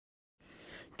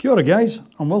Kia ora guys,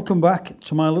 and welcome back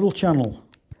to my little channel.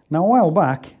 Now a while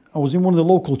back I was in one of the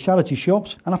local charity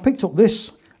shops and I picked up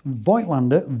this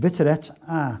Voigtlander Vitoret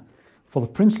R for the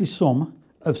princely sum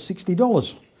of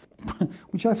 $60,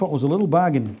 which I thought was a little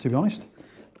bargain, to be honest.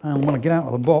 And when I get out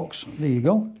of the box, there you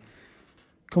go.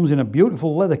 Comes in a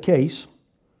beautiful leather case.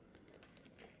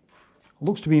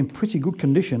 Looks to be in pretty good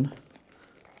condition.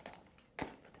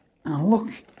 And look,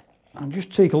 and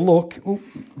just take a look. Oh,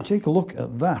 take a look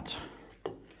at that.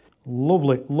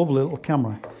 Lovely, lovely little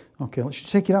camera. Okay, let's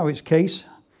just take it out of its case.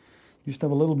 Just have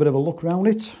a little bit of a look around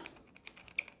it.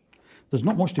 There's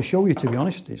not much to show you, to be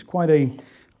honest. It's quite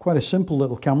a simple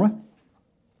little camera.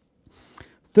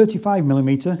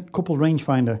 35mm coupled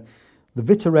rangefinder. The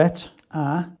Vitoret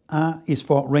R is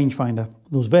for rangefinder.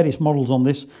 There's various models on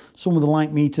this, some with a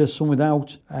light meter, some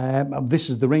without. This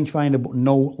is the rangefinder but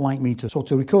no light meter. So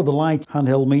to record the light,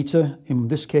 handheld meter, in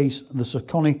this case the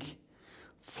Soconic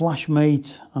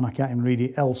Flashmate, and I can't even read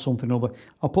it, L something or other.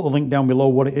 I'll put the link down below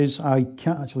what it is. I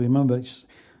can't actually remember,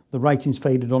 the writing's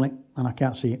faded on it and I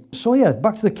can't see it. So yeah,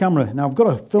 back to the camera. Now I've got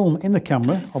a film in the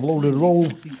camera. I've loaded a roll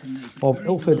of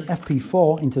Ilford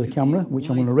FP4 into the camera, which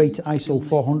I'm going to rate to ISO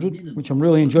 400, which I'm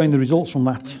really enjoying the results from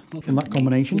that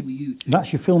combination.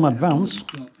 That's your film advance.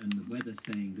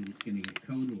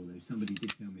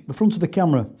 The front of the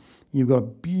camera, you've got a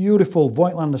beautiful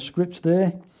Voigtlander script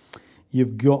there.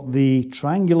 You've got the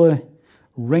triangular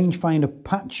rangefinder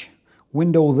patch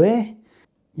window there.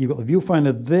 You've got the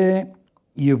viewfinder there.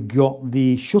 You've got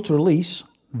the shutter release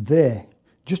there,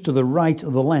 just to the right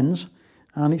of the lens.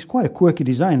 And it's quite a quirky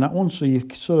design, that one. So you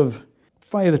sort of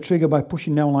fire the trigger by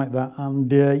pushing down like that.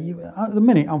 And at the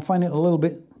minute, I'm finding it a little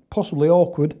bit possibly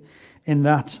awkward in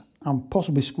that I'm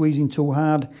possibly squeezing too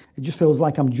hard. It just feels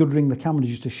like I'm juddering the camera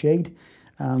just a shade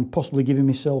and possibly giving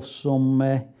myself some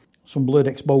blurred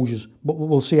exposures, but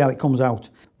we'll see how it comes out.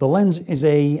 The lens is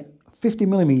a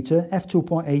 50mm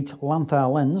f2.8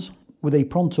 Lanthar lens with a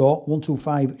Prontor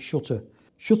 125 shutter.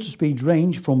 Shutter speeds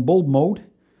range from bulb mode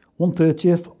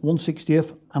 1/30th,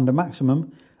 1/60th and a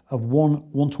maximum of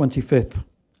 1/125th.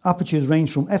 Apertures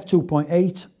range from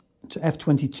f2.8 to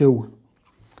f22.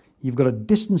 You've got a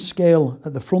distance scale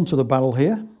at the front of the barrel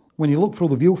here. When you look through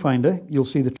the viewfinder, you'll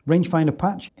see the rangefinder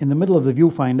patch in the middle of the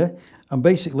viewfinder, and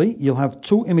basically you'll have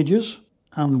two images,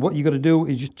 and what you've got to do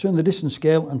is just turn the distance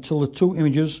scale until the two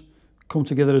images come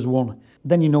together as one.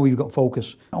 Then you know you've got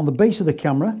focus. On the base of the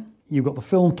camera, you've got the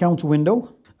film counter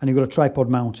window and you've got a tripod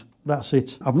mount. That's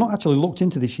it. I've not actually looked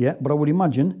into this yet, but I would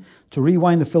imagine to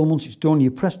rewind the film once it's done,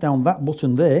 you press down that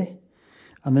button there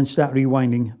and then start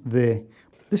rewinding there.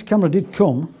 This camera did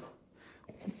come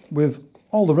with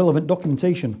all the relevant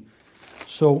documentation.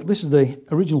 So this is the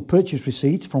original purchase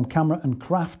receipt from Camera and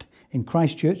Craft in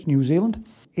Christchurch, New Zealand.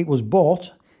 It was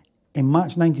bought in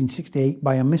March 1968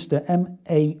 by a Mr.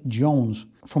 M.A. Jones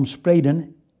from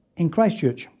Spraydon in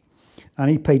Christchurch. And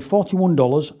he paid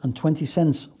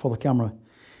 $41.20 for the camera.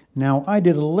 Now I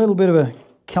did a little bit of a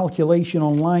calculation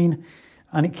online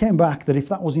and it came back that if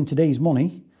that was in today's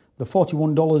money, the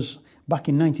 $41 back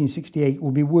in 1968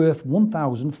 would be worth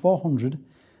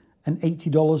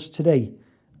 $1,480 today.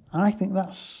 I think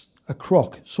that's a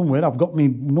crock somewhere. I've got my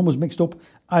numbers mixed up.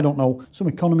 I don't know. Some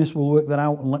economists will work that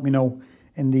out and let me know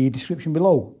in the description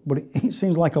below. But it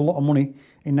seems like a lot of money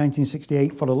in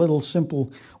 1968 for a little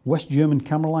simple West German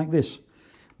camera like this.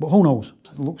 But who knows?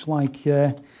 It looks like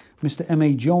Mr.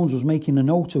 M.A. Jones was making a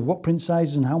note of what print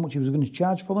sizes and how much he was going to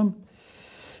charge for them.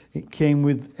 It came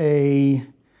with a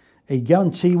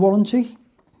guarantee warranty.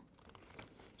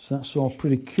 So that's all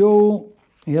pretty cool.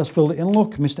 He has filled it in.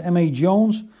 Look, Mr. M.A.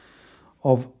 Jones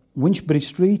of Winchbury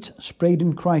Street,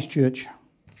 Spraydon, Christchurch.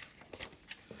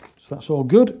 So that's all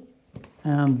good.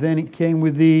 And then it came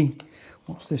with the,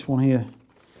 what's this one here?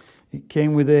 It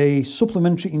came with a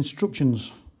supplementary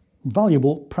instructions.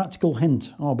 Valuable practical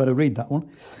hint. Oh, I better read that one.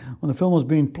 When the film was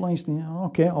being placed,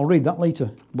 okay, I'll read that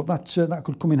later. But that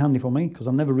could come in handy for me because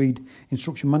I never read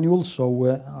instruction manuals, so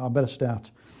I better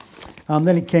start. And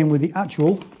then it came with the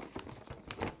actual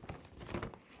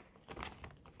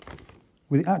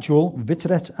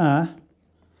Vitoret R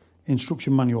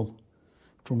instruction manual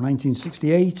from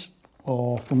 1968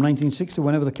 or from 1960,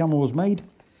 whenever the camera was made.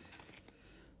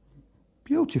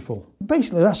 Beautiful.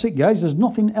 Basically, that's it, guys. There's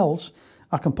nothing else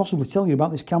I can possibly tell you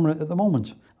about this camera at the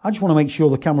moment. I just want to make sure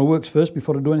the camera works first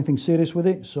before I do anything serious with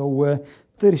it. So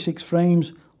 36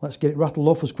 frames. Let's get it rattled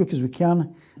off as quick as we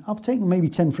can. I've taken maybe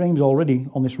 10 frames already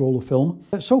on this roll of film.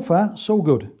 So far, so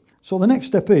good. So the next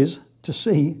step is to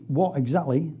see what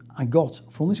exactly I got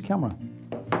from this camera.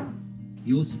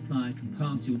 Your supplier can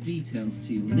pass your details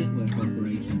to your network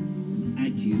operator and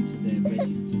add you to their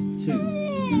registers too.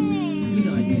 It's a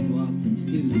good idea to ask them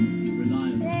to do this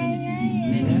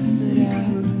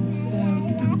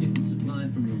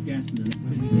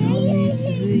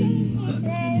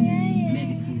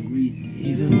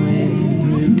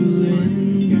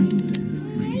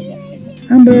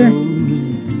Amber!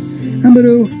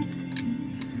 Amber!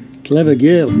 Clever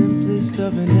girl.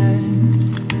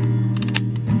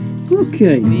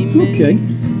 Okay, okay.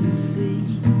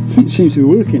 It seems to be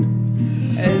working.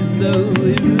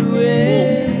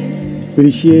 Where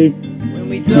is she?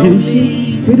 Where is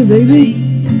she? Where the baby?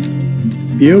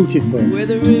 Beautiful. Where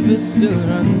the river still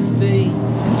runs deep,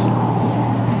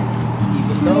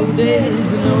 even though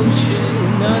there's an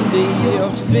ocean under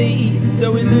your feet.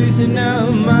 Are we losing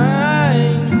our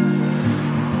minds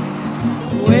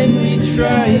when we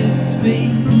try to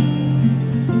speak?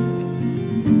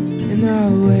 And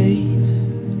I'll wait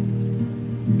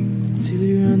till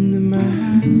you're under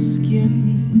my skin,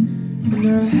 and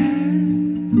I'll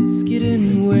ask it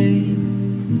in ways,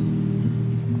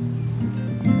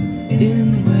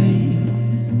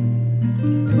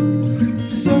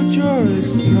 so draw a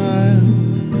smile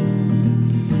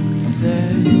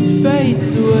that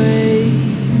fades away,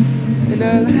 and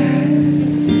I'll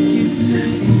ask you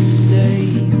to stay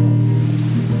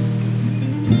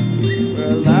for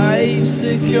our lives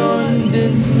to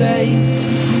condensate.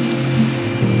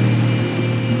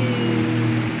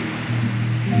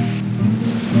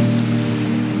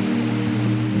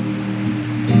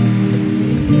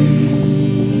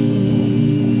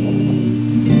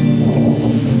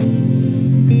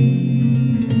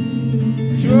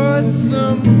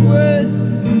 Some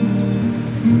words,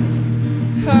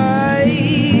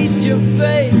 hide your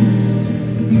face,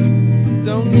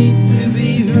 don't need to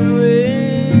be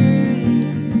ruined.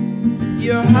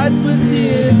 Your heart was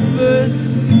here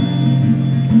first,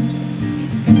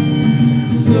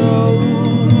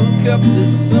 soak up the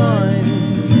sun,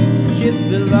 kiss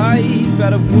the life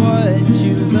out of what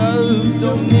you love.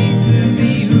 Don't need to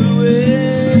be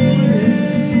ruined,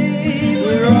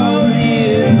 we're all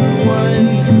here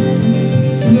once.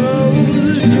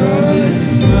 Draw a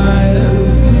smile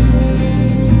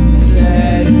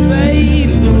that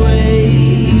fades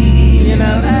away, and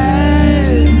I'll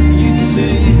ask you to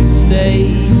stay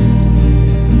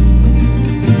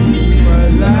for our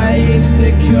lives to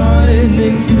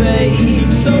condensate.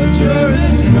 So draw a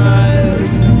smile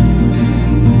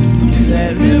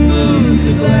that removes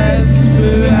the glass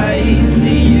where I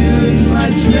see you in my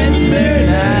transparent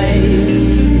eyes.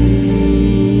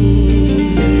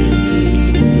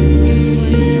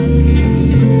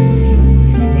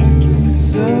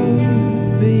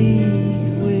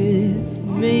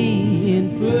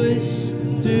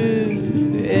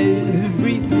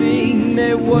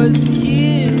 Was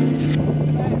here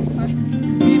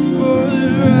before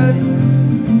us.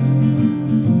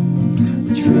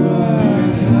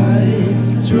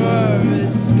 Draw a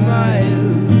smile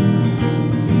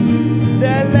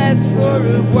that lasts for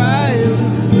a while.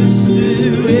 Push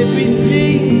through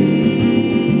everything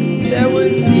that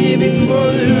was here before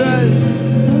us.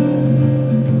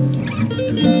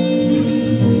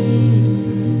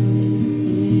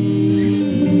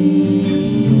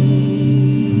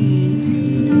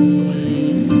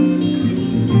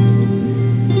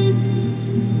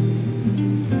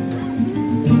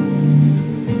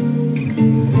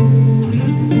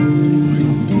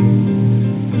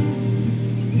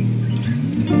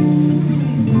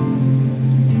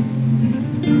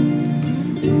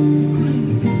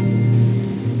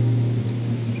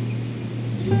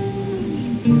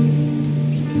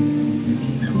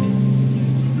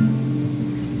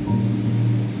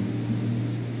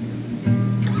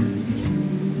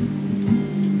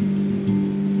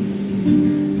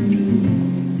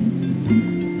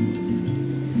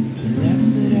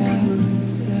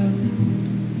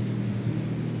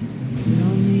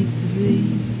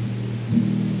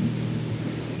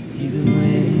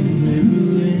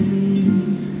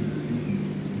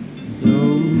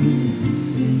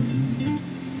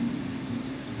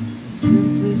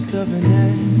 Of an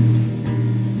act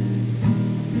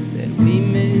that we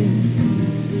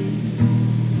misconceive,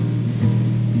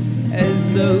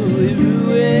 as though we're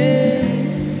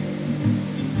ruined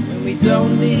when we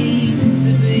don't need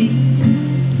to be,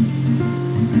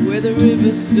 where the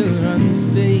river still runs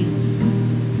deep,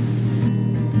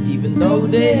 even though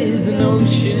there's an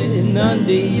ocean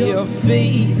under your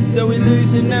feet. Are we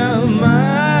losing our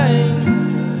minds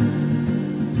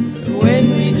when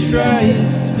we try to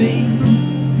speak?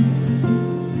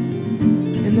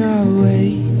 And I'll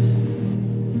wait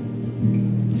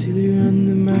till you're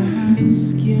under my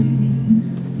skin,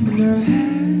 and I'll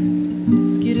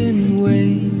ask it in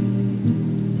ways,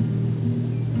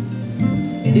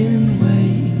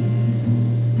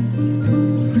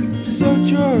 so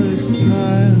draw a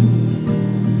smile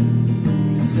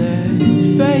that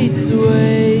fades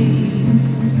away,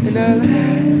 and I'll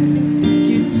ask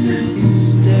you to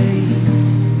stay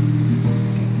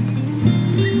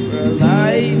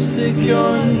seems to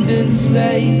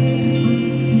condensate.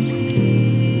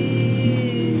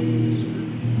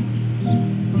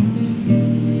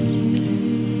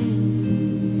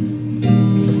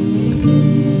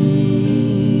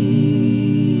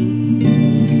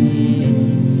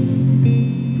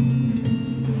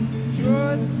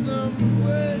 Draw some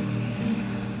words,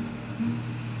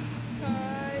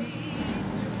 hide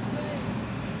your face.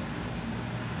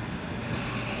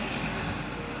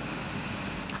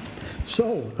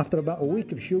 So, after about a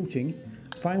week of shooting,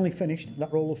 finally finished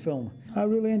that roll of film. I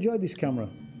really enjoyed this camera.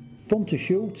 Fun to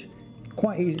shoot,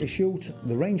 quite easy to shoot.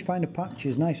 The rangefinder patch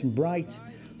is nice and bright.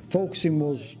 Focusing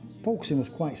was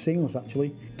quite seamless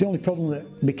actually. The only problem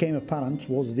that became apparent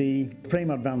was the frame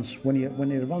advance. When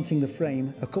you're advancing the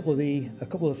frame, a couple of the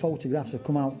photographs have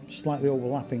come out slightly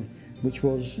overlapping, which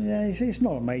was, yeah, it's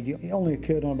not a major. It only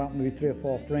occurred on about maybe 3 or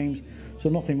 4 frames, so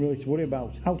nothing really to worry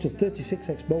about. Out of 36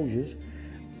 exposures,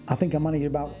 I think I managed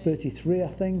about 33, I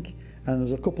think, and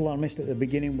there's a couple I missed at the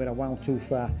beginning where I wound too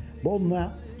far. But other than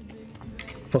that,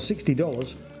 for $60,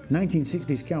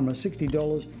 1960s camera,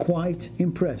 $60, quite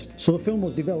impressed. So the film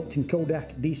was developed in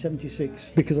Kodak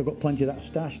D76 because I've got plenty of that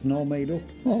stashed and all made up.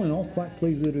 All in all, quite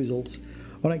pleased with the results.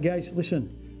 Alright guys, listen,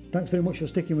 thanks very much for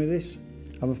sticking with this.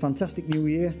 Have a fantastic new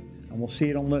year and we'll see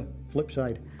you on the flip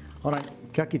side. Alright,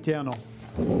 kakitiano.